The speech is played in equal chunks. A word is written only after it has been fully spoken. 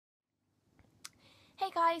Hey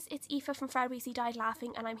guys, it's Aoife from Fred Weasley Died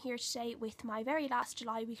Laughing, and I'm here today with my very last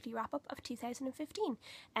July weekly wrap-up of 2015.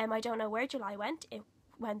 I don't know where July went. It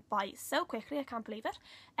went by so quickly, I can't believe it.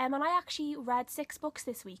 And I actually read 6 books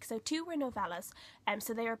this week, so 2 were novellas,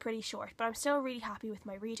 so they were pretty short, but I'm still really happy with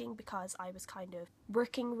my reading because I was kind of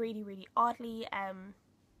working really oddly,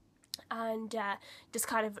 and just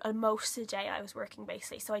kind of most of the day I was working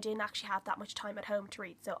basically, so I didn't actually have that much time at home to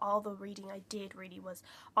read, so all the reading I did really was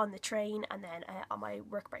on the train and then on my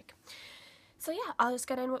work break. So yeah, I'll just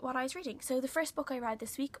get in with what I was reading. So the first book I read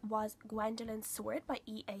this week was Gwendolyn's Sword by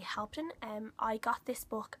E.A. Helpton. I got this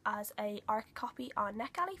book as a ARC copy on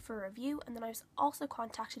NetGalley for review, and then I was also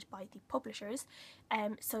contacted by the publishers,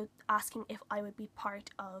 so asking if I would be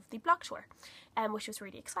part of the blog tour, which was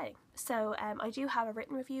really exciting. So I do have a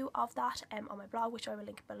written review of that on my blog, which I will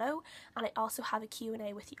link below, and I also have a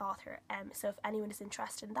Q&A with the author, so if anyone is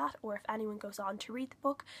interested in that, or if anyone goes on to read the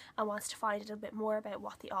book and wants to find a little bit more about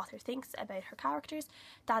what the author thinks about her characters,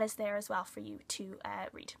 that is there as well for you to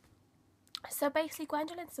read. So basically,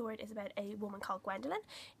 Gwendolyn's Sword is about a woman called Gwendolyn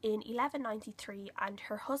in 1193, and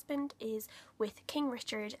her husband is with King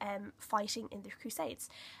Richard fighting in the Crusades.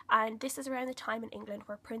 And this is around the time in England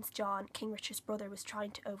where Prince John, King Richard's brother, was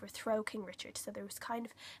trying to overthrow King Richard. So there was kind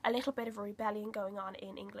of a little bit of a rebellion going on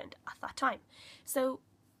in England at that time. So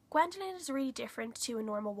Gwendolyn is really different to a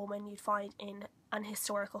normal woman you'd find in an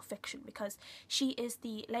historical fiction because she is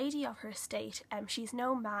the lady of her estate. She's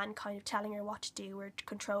no man kind of telling her what to do or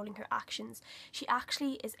controlling her actions. She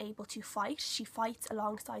actually is able to fight. She fights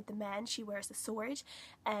alongside the men. She wears a sword.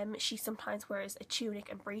 She sometimes wears a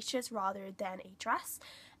tunic and breeches rather than a dress.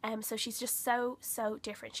 So she's just so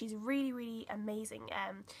different. She's really amazing.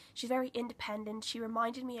 She's very independent. She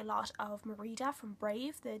reminded me a lot of Merida from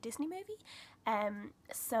Brave, the Disney movie.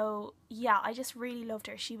 So yeah, I just really loved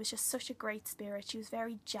her. She was just such a great spirit. She was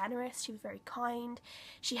very generous. She was very kind.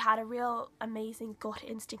 She had a real amazing gut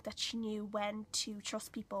instinct that she knew when to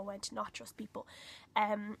trust people, when to not trust people.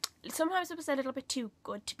 Sometimes it was a little bit too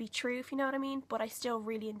good to be true, if you know what I mean, but I still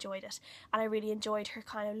really enjoyed it, and I really enjoyed her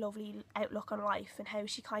kind of lovely outlook on life and how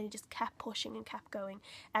she kind of just kept pushing and kept going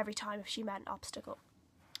every time if she met an obstacle.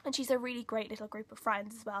 And she's a really great little group of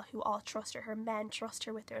friends as well who all trust her. Her men trust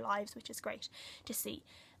her with their lives, which is great to see.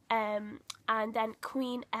 And then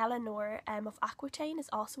Queen Eleanor of Aquitaine is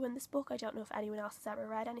also in this book. I don't know if anyone else has ever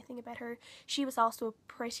read anything about her. She was also a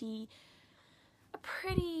pretty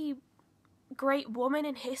great woman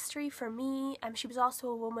in history for me. She was also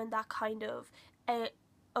a woman that kind of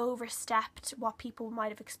overstepped what people might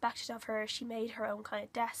have expected of her. She made her own kind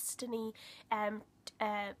of destiny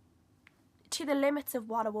to the limits of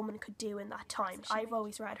what a woman could do in that time. I've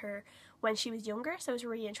always read her when she was younger, so it was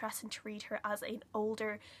really interesting to read her as an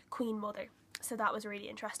older queen mother. So that was really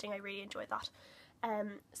interesting. I really enjoyed that.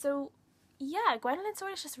 So yeah, Gwendolyn's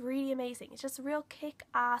Sword is just really amazing. It's just a real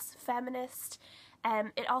kick-ass feminist.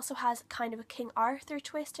 It also has kind of a King Arthur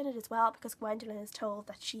twist in it as well, because Gwendolyn is told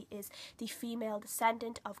that she is the female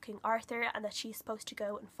descendant of King Arthur and that she's supposed to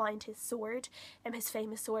go and find his sword, his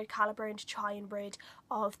famous sword Caliburn, to try and rid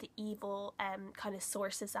of the evil kind of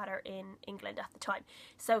sources that are in England at the time.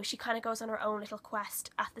 So she kind of goes on her own little quest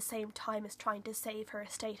at the same time as trying to save her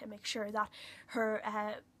estate and make sure that her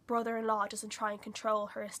brother-in-law doesn't try and control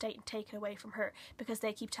her estate and take it away from her, because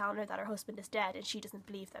they keep telling her that her husband is dead and she doesn't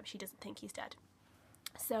believe them. She doesn't think he's dead.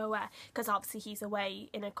 So, because obviously he's away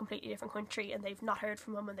in a completely different country and they've not heard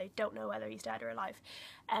from him and they don't know whether he's dead or alive.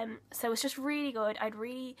 So it's just really good. I'd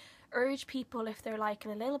really urge people, if they're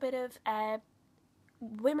liking a little bit of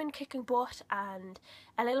women kicking butt and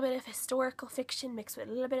a little bit of historical fiction mixed with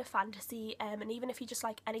a little bit of fantasy, and even if you just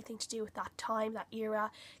like anything to do with that time, that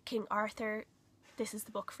era, King Arthur, this is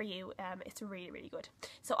the book for you. It's really good.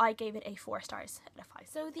 So I gave it a 4 stars out of 5.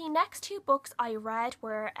 So the next 2 books I read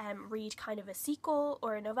were read kind of a sequel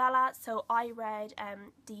or a novella. So I read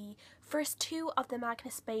the first 2 of the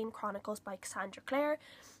Magnus Bane Chronicles by Cassandra Clare.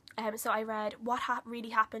 So I read What Really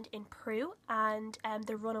Happened in Peru and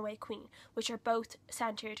The Runaway Queen, which are both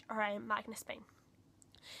centered around Magnus Bane.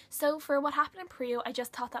 So for What Happened in Peru, I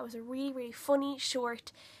just thought that was a really funny,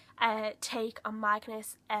 short take on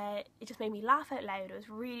Magnus. It just made me laugh out loud. It was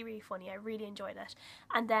really funny. I really enjoyed it.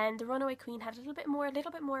 And then The Runaway Queen had a little bit more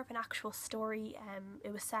of an actual story.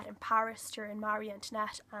 It was set in Paris during Marie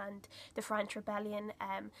Antoinette and the French Rebellion.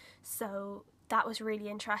 So that was really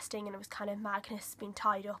interesting, and it was kind of Magnus being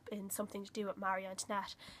tied up in something to do with Marie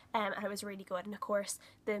Antoinette, and it was really good. And of course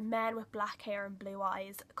the men with black hair and blue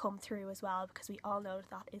eyes come through as well, because we all know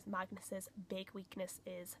that is Magnus's big weakness,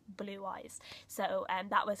 is blue eyes. So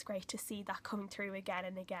that was great to see that coming through again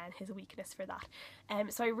and again, his weakness for that.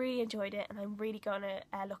 So I really enjoyed it, and I'm really going to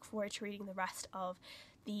look forward to reading the rest of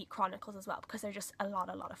the Chronicles as well, because they're just a lot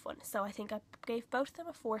of fun. So I think I gave both of them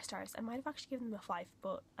a 4 stars. I might have actually given them a 5,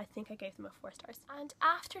 but I think I gave them a 4 stars. And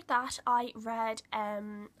after that I read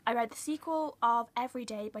the sequel of Every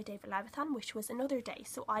Day by David Levithan, which was Another Day.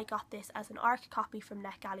 So I got this as an ARC copy from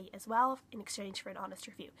NetGalley as well, in exchange for an honest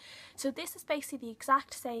review. So this is basically the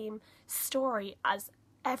exact same story as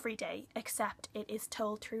Every Day, except it is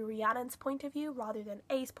told through Rhiannon's point of view rather than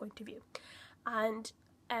A's point of view. And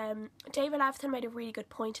David Levithan made a really good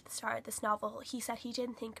point at the start of this novel. He said he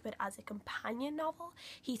didn't think of it as a companion novel,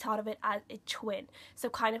 he thought of it as a twin. So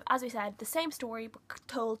kind of, as we said, the same story but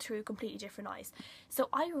told through completely different eyes. So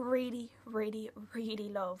I really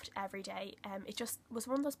loved Every Day. It just was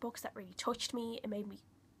one of those books that really touched me. It made me,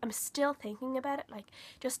 I'm still thinking about it, like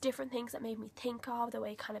just different things that made me think of, the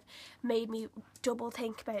way it kind of made me double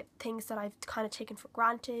think about things that I've kind of taken for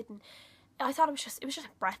granted. And I thought it was just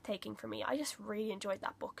breathtaking for me. I just really enjoyed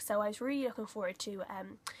that book, so I was really looking forward to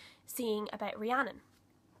seeing about Rhiannon.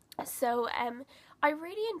 So I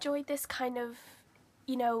really enjoyed this kind of,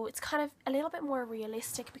 you know, it's kind of a little bit more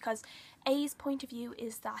realistic, because A's point of view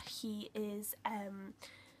is that he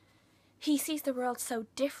sees the world so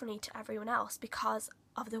differently to everyone else because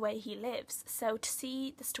of the way he lives. So to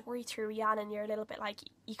see the story through Rhiannon, you're a little bit like,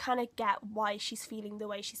 you kind of get why she's feeling the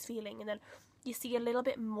way she's feeling, and then you see a little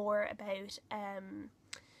bit more about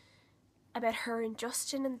her and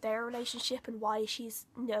Justin and their relationship, and why she's,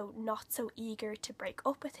 you know, not so eager to break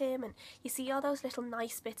up with him, and you see all those little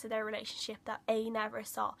nice bits of their relationship that A never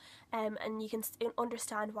saw, and you can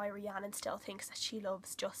understand why Rhiannon still thinks that she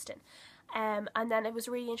loves Justin. And then it was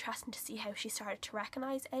really interesting to see how she started to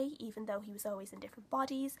recognise A, even though he was always in different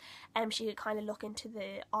bodies. She could kind of look into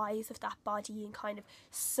the eyes of that body, and kind of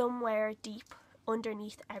somewhere deep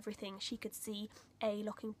underneath everything she could see A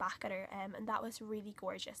looking back at her, and that was really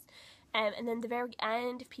gorgeous. And then the very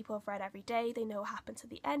end, if people have read Every Day, they know what happens at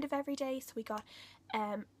the end of Every Day. So we got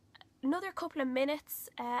another couple of minutes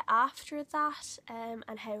after that, and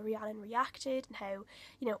how Rhiannon reacted, and how,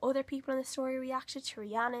 you know, other people in the story reacted to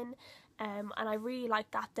Rhiannon. And I really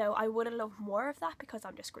liked that, though I would have loved more of that, because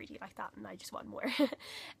I'm just greedy like that and I just want more.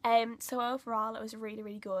 So overall it was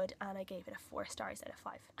really good, and I gave it a 4 stars out of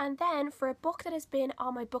 5. And then for a book that has been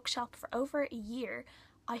on my bookshelf for over a year,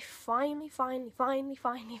 I finally read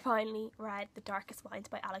The Darkest Minds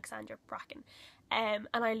by Alexandra Bracken. And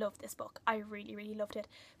I loved this book. I really loved it.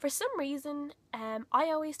 For some reason,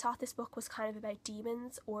 I always thought this book was kind of about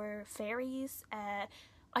demons or fairies.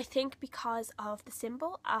 I think because of the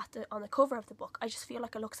symbol on the cover of the book, I just feel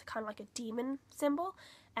like it looks kind of like a demon symbol,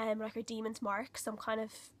 like a demon's mark, some kind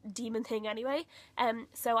of demon thing anyway.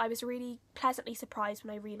 So I was really pleasantly surprised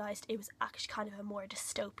when I realised it was actually kind of a more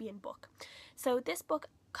dystopian book. So this book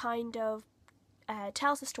kind of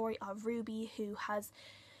tells the story of Ruby, who has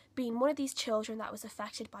been one of these children that was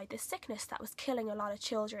affected by this sickness that was killing a lot of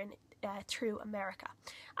children through America.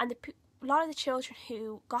 And a lot of the children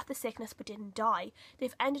who got the sickness but didn't die,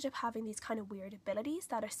 they've ended up having these kind of weird abilities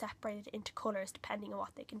that are separated into colours depending on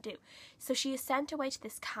what they can do. So she is sent away to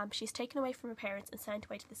this camp. She's taken away from her parents and sent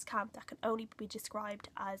away to this camp that can only be described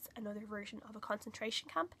as another version of a concentration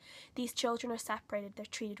camp. These children are separated. They're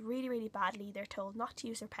treated really badly. They're told not to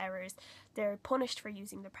use their powers. They're punished for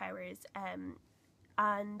using their powers.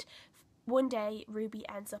 And one day Ruby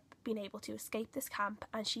ends up being able to escape this camp,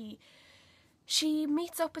 and she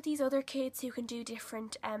meets up with these other kids who can do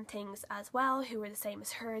different things as well, who are the same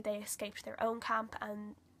as her. They escaped their own camp,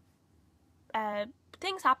 and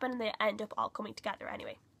things happen, and they end up all coming together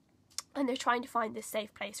anyway. And they're trying to find this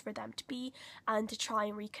safe place for them to be, and to try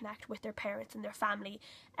and reconnect with their parents and their family,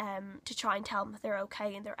 to try and tell them that they're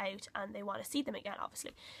okay and they're out and they want to see them again,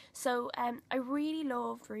 obviously. So I really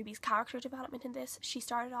loved Ruby's character development in this. She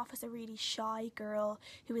started off as a really shy girl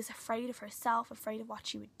who was afraid of herself, afraid of what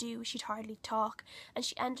she would do. She'd hardly talk, and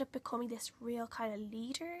she ended up becoming this real kind of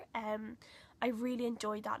leader. I really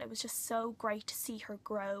enjoyed that. It was just so great to see her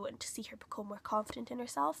grow and to see her become more confident in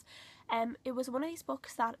herself. It was one of these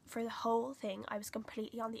books that for the whole thing I was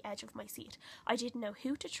completely on the edge of my seat. I didn't know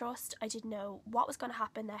who to trust, I didn't know what was going to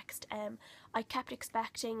happen next. I kept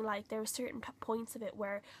expecting, like, there were certain points of it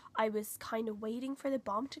where I was kind of waiting for the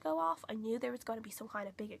bomb to go off. I knew there was going to be some kind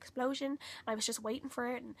of big explosion, and I was just waiting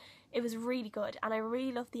for it, and it was really good, and I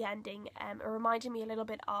really loved the ending. It reminded me a little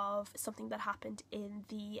bit of something that happened in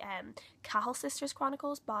the Cahill Sisters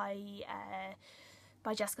Chronicles by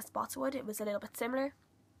Jessica Spotswood. It was a little bit similar.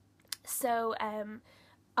 So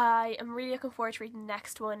I am really looking forward to reading the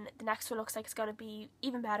next one. The next one looks like it's going to be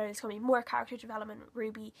even better. There's going to be more character development with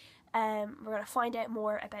Ruby. We're going to find out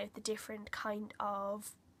more about the different kind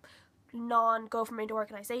of non-government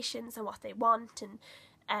organisations and what they want, and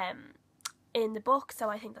in the book, so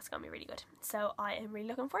I think that's going to be really good. So I am really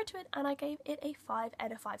looking forward to it, and I gave it a 5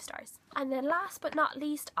 out of 5 stars. And then last but not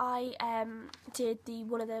least, I did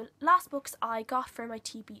one of the last books I got for my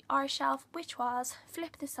TBR shelf, which was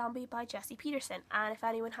Flip the Zombie by Jessie Peterson. And if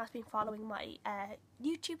anyone has been following my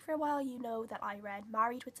YouTube for a while, you know that I read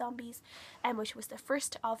Married with Zombies, which was the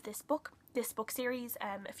first of this book series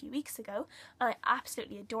a few weeks ago, and I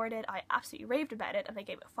absolutely adored it. I absolutely raved about it, and I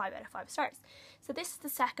gave it 5 out of 5 stars. So this is the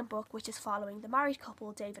second book, which is following the married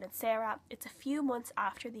couple David and Sarah. It's a few months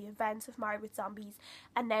after the events of Married with Zombies,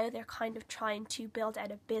 and now they're kind of trying to build out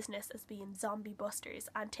a business as being zombie busters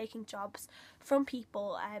and taking jobs from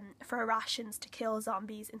people for rations to kill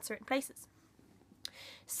zombies in certain places.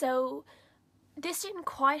 So this didn't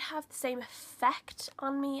quite have the same effect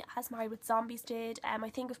on me as Married with Zombies did. I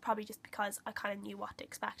think it was probably just because I kind of knew what to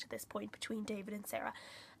expect at this point between David and Sarah,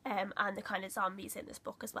 and the kind of zombies in this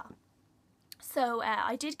book as well. So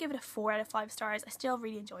I did give it a 4 out of 5 stars. I still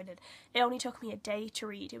really enjoyed it. It only took me a day to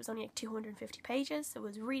read. It was only like 250 pages, so it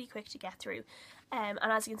was really quick to get through. And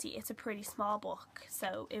as you can see, it's a pretty small book,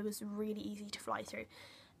 so it was really easy to fly through.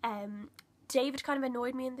 David kind of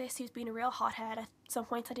annoyed me in this. He was being a real hothead. At some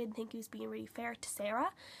points I didn't think he was being really fair to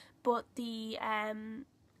Sarah, but the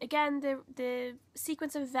again, the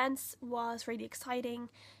sequence of events was really exciting.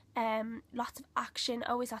 Lots of action,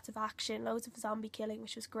 always lots of action, loads of zombie killing,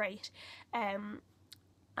 which was great.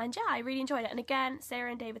 And yeah, I really enjoyed it. And again, Sarah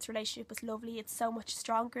and David's relationship was lovely. It's so much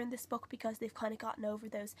stronger in this book because they've kind of gotten over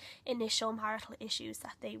those initial marital issues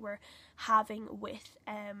that they were having with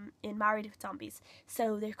in Married with Zombies.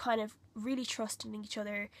 So they're kind of really trusting each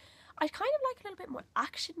other. I'd kind of like a little bit more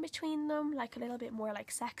action between them, like a little bit more like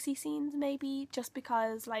sexy scenes maybe, just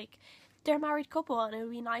because like they're a married couple, and it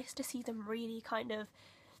would be nice to see them really kind of,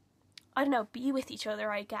 I don't know, be with each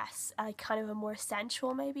other, I guess, kind of a more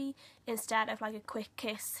sensual maybe, instead of like a quick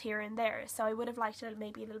kiss here and there. So I would have liked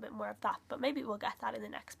maybe a little bit more of that, but maybe we'll get that in the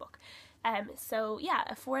next book. So yeah,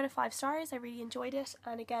 a 4 out of 5 stars. I really enjoyed it,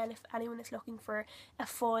 and again, if anyone is looking for a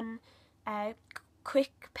fun,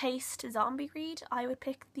 quick paced zombie read, I would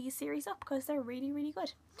pick these series up because they're really, really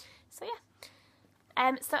good. So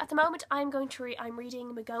yeah. So at the moment I'm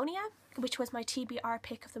reading Magonia, which was my TBR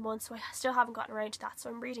pick of the month, so I still haven't gotten around to that, so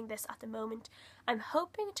I'm reading this at the moment. I'm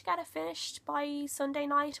hoping to get it finished by Sunday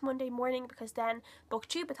night, Monday morning, because then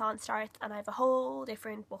Booktubeathon starts and I have a whole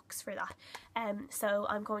different books for that. So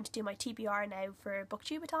I'm going to do my TBR now for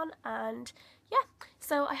Booktubeathon, and yeah,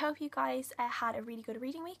 so I hope you guys had a really good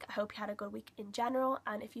reading week. I hope you had a good week in general,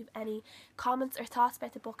 and if you have any comments or thoughts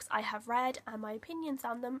about the books I have read and my opinions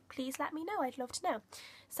on them, please let me know. I'd love to know.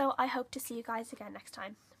 So I hope to see you guys again next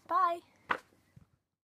time. Bye!